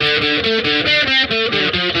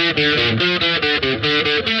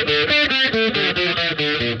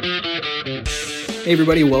Hey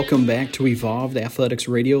everybody, welcome back to Evolved Athletics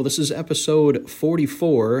Radio. This is episode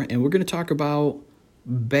 44, and we're going to talk about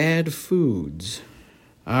bad foods.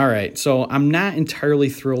 All right, so I'm not entirely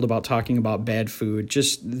thrilled about talking about bad food.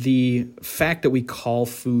 Just the fact that we call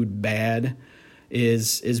food bad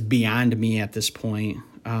is beyond me at this point.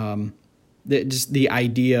 Just the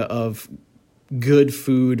idea of good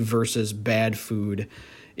food versus bad food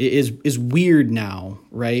is weird now,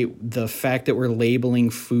 right? The fact that we're labeling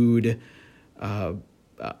food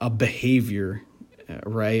a behavior,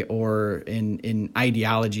 right, or in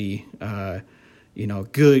ideology,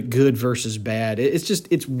 good versus bad.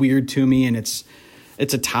 It's weird to me, and it's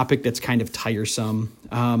a topic that's kind of tiresome.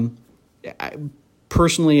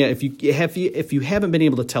 Personally, if you haven't been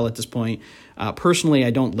able to tell at this point, personally,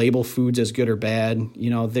 I don't label foods as good or bad.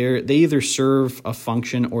 They either serve a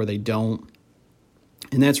function or they don't,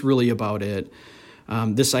 and that's really about it.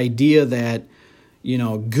 This idea that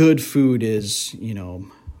good food is,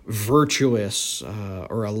 virtuous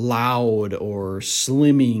or allowed or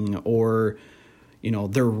slimming or,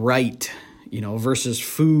 they're right, versus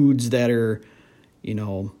foods that are,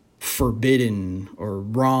 forbidden or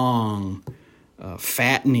wrong,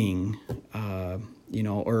 fattening,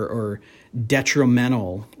 or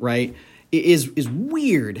detrimental, right, is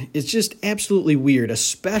weird. It's just absolutely weird,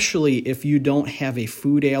 especially if you don't have a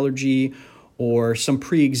food allergy or some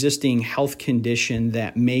pre-existing health condition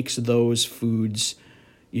that makes those foods,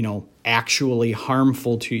 actually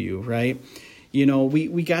harmful to you, right?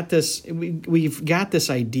 We've got this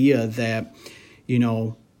idea that,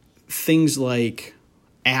 things like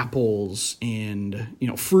apples and,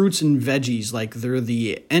 fruits and veggies, like they're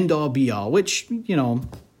the end all be all, which,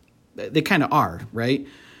 they kind of are, right?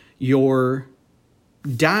 Your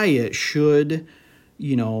diet should,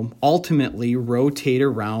 ultimately rotate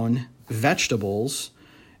around vegetables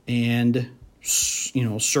and,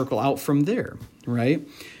 circle out from there, right?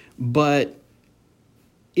 But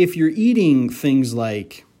if you're eating things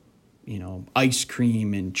like, ice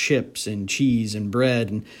cream and chips and cheese and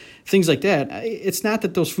bread and things like that, it's not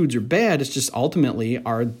that those foods are bad. It's just ultimately,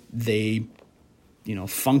 are they,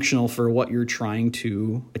 functional for what you're trying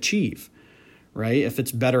to achieve, right? If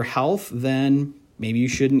it's better health, then maybe you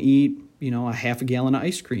shouldn't eat, a half a gallon of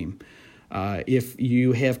ice cream. If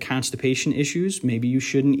you have constipation issues, maybe you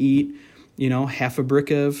shouldn't eat, half a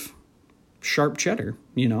brick of sharp cheddar,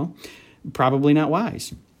 probably not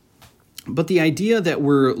wise. But the idea that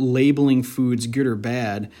we're labeling foods good or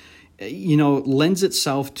bad, lends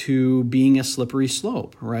itself to being a slippery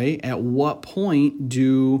slope, right? At what point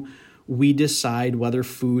do we decide whether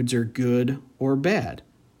foods are good or bad,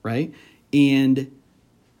 right? And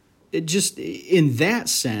it just, in that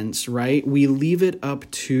sense, right, we leave it up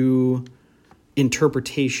to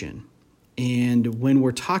interpretation. And when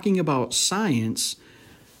we're talking about science,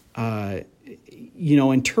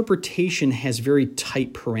 interpretation has very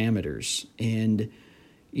tight parameters. And,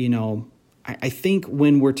 I think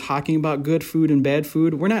when we're talking about good food and bad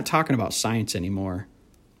food, we're not talking about science anymore.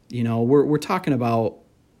 We're talking about,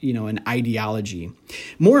 an ideology.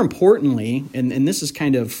 More importantly, and this is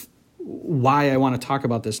kind of why I want to talk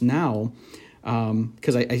about this now,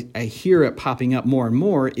 because I hear it popping up more and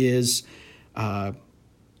more, is,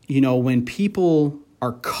 when people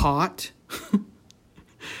are caught,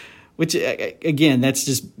 which, again,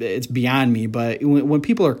 it's beyond me, but when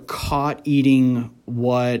people are caught eating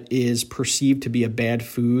what is perceived to be a bad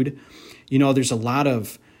food, there's a lot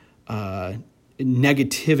of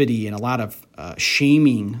negativity and a lot of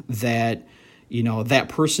shaming that, that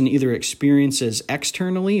person either experiences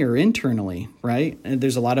externally or internally, right? And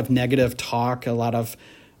there's a lot of negative talk, a lot of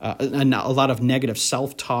negative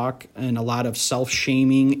self-talk, and a lot of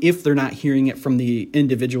self-shaming if they're not hearing it from the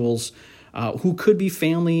individuals who could be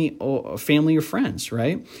family or friends,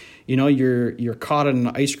 right? You're caught in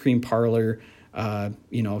an ice cream parlor,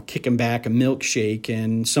 kicking back a milkshake,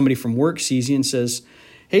 and somebody from work sees you and says,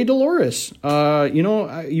 "Hey, Dolores,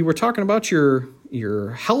 you were talking about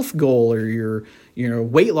your health goal or your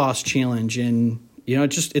weight loss challenge, and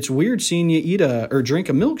it's weird seeing you eat or drink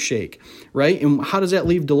a milkshake, right?" And how does that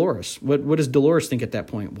leave Dolores? What does Dolores think at that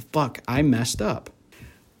point? Well, fuck, I messed up.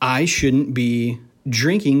 I shouldn't be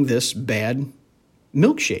drinking this bad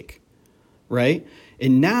milkshake, right?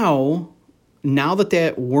 And now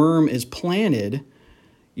that worm is planted,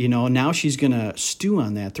 now she's going to stew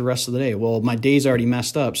on that the rest of the day. Well, my day's already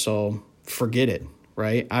messed up, so forget it,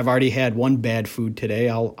 right? I've already had one bad food today.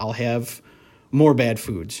 I'll have more bad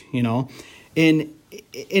foods, and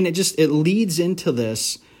it leads into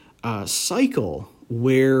this cycle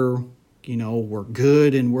where, we're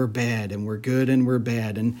good and we're bad and we're good and we're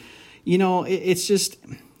bad. And,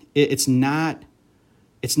 it's not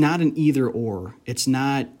It's not an either or. It's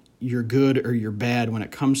not you're good or you're bad when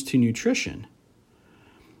it comes to nutrition.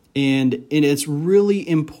 And it's really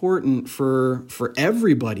important for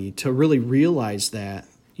everybody to really realize that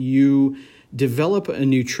you develop a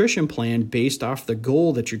nutrition plan based off the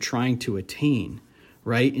goal that you're trying to attain,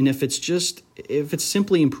 right? And if it's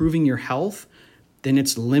simply improving your health, then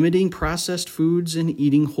it's limiting processed foods and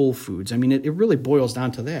eating whole foods. I mean, it really boils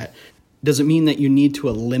down to that. Does it mean that you need to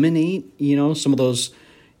eliminate, some of those,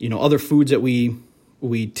 other foods that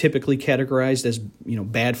we typically categorized as,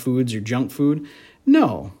 bad foods or junk food?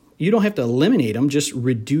 No, you don't have to eliminate them. Just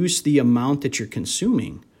reduce the amount that you're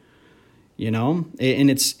consuming,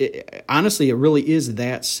 and honestly, it really is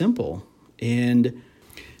that simple. And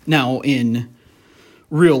now in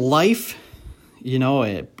real life,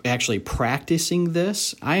 actually practicing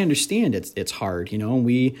this, I understand it's hard.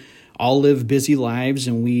 We all live busy lives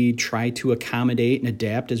and we try to accommodate and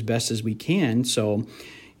adapt as best as we can. So,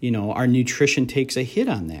 our nutrition takes a hit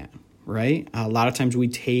on that, right? A lot of times we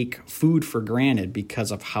take food for granted because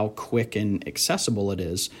of how quick and accessible it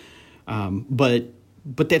is.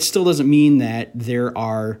 But that still doesn't mean that there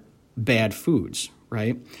are bad foods,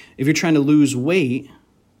 right? If you're trying to lose weight,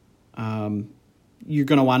 you're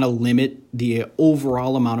going to want to limit the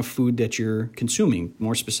overall amount of food that you're consuming,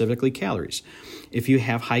 more specifically calories. If you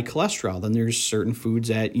have high cholesterol, then there's certain foods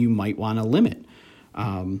that you might want to limit.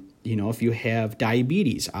 If you have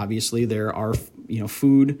diabetes, obviously there are,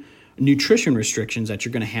 food nutrition restrictions that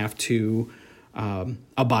you're going to have to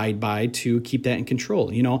abide by to keep that in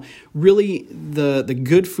control. Really the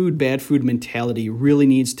good food, bad food mentality really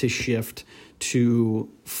needs to shift to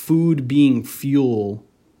food being fuel,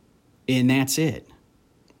 and that's it,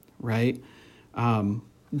 right?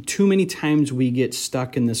 Too many times we get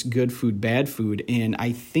stuck in this good food, bad food, and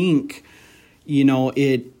I think,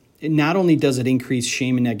 it not only does it increase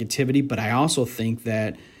shame and negativity, but I also think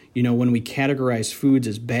that, when we categorize foods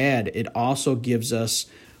as bad, it also gives us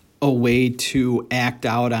a way to act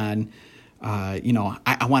out on,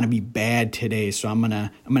 I want to be bad today, so I'm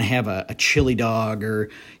gonna have a chili dog or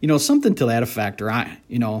something to that effect, or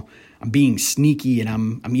I'm being sneaky and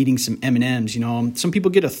I'm eating some M&Ms. Some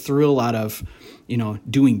people get a thrill out of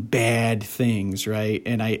doing bad things, right?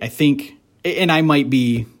 And I think, and I might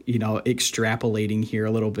be extrapolating here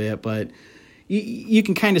a little bit, but you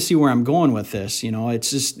can kind of see where I'm going with this. It's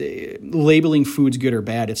just labeling foods good or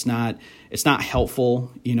bad. It's not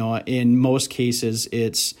helpful. In most cases,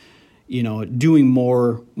 it's doing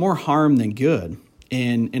more harm than good.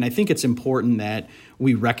 And I think it's important that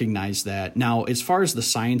we recognize that. Now, as far as the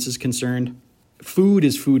science is concerned, food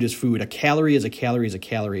is food is food. A calorie is a calorie is a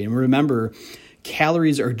calorie. And remember,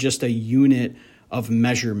 calories are just a unit of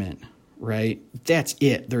measurement, right? That's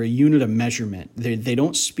it. They're a unit of measurement. They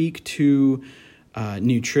don't speak to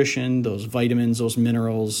nutrition, those vitamins, those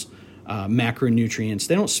minerals, macronutrients.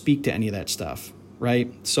 They don't speak to any of that stuff,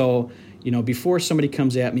 right? So, before somebody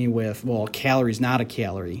comes at me with, well, a calorie is not a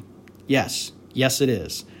calorie. Yes, it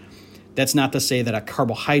is. That's not to say that a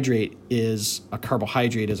carbohydrate is a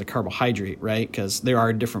carbohydrate, right? Because there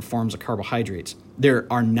are different forms of carbohydrates. There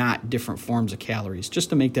are not different forms of calories, just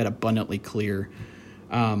to make that abundantly clear.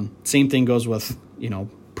 Same thing goes with,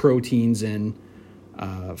 proteins and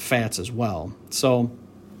fats as well. So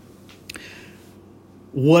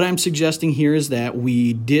what I'm suggesting here is that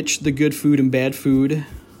we ditch the good food and bad food,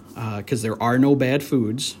 because there are no bad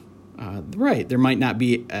foods. Right, there might not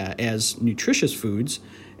be as nutritious foods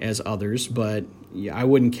as others, but I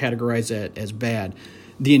wouldn't categorize that as bad.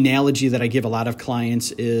 The analogy that I give a lot of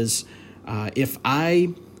clients is if I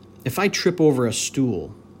trip over a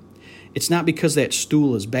stool, it's not because that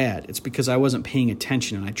stool is bad. It's because I wasn't paying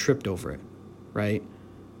attention and I tripped over it, right?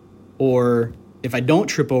 Or if I don't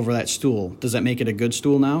trip over that stool, does that make it a good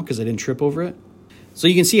stool now because I didn't trip over it? So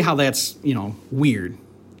you can see how that's, weird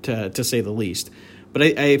to say the least. But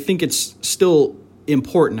I think it's still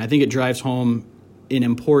important. I think it drives home an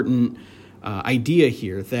important idea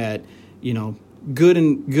here that, good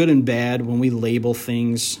and bad, when we label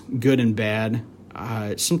things good and bad,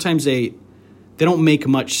 sometimes they don't make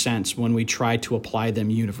much sense when we try to apply them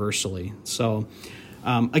universally. So,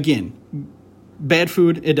 again, bad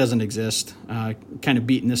food, it doesn't exist. Kind of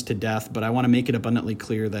beating this to death, but I want to make it abundantly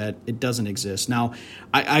clear that it doesn't exist. Now,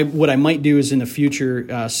 what I might do is in the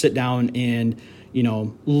future sit down and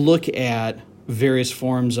look at various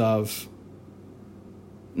forms of,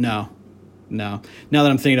 no. Now that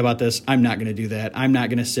I'm thinking about this, I'm not going to do that. I'm not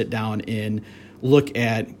going to sit down and look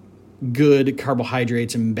at good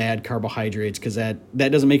carbohydrates and bad carbohydrates because that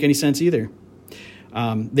doesn't make any sense either.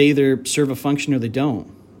 They either serve a function or they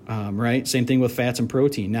don't, right? Same thing with fats and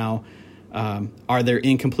protein. Now, Are there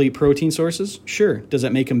incomplete protein sources? Sure. Does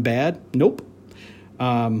that make them bad? Nope.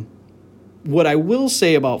 What I will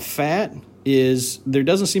say about fat is there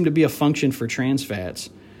doesn't seem to be a function for trans fats.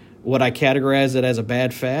 Would I categorize it as a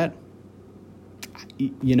bad fat?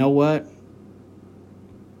 You know what?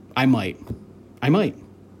 I might.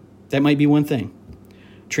 That might be one thing.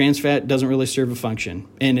 Trans fat doesn't really serve a function,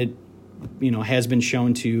 and it, has been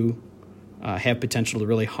shown to have potential to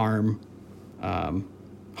really harm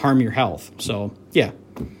your health. So yeah,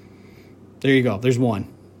 there you go. There's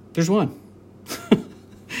one.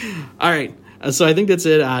 All right. So I think that's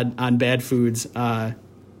it on bad foods. I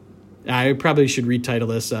probably should retitle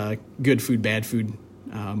this Good Food, Bad Food.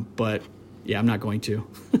 But yeah, I'm not going to.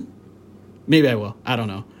 Maybe I will. I don't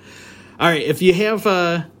know. All right. If you have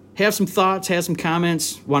some thoughts, have some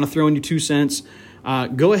comments, want to throw in your 2 cents,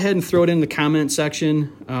 go ahead and throw it in the comment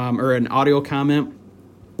section or an audio comment.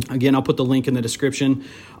 Again, I'll put the link in the description.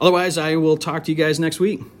 Otherwise, I will talk to you guys next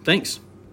week. Thanks.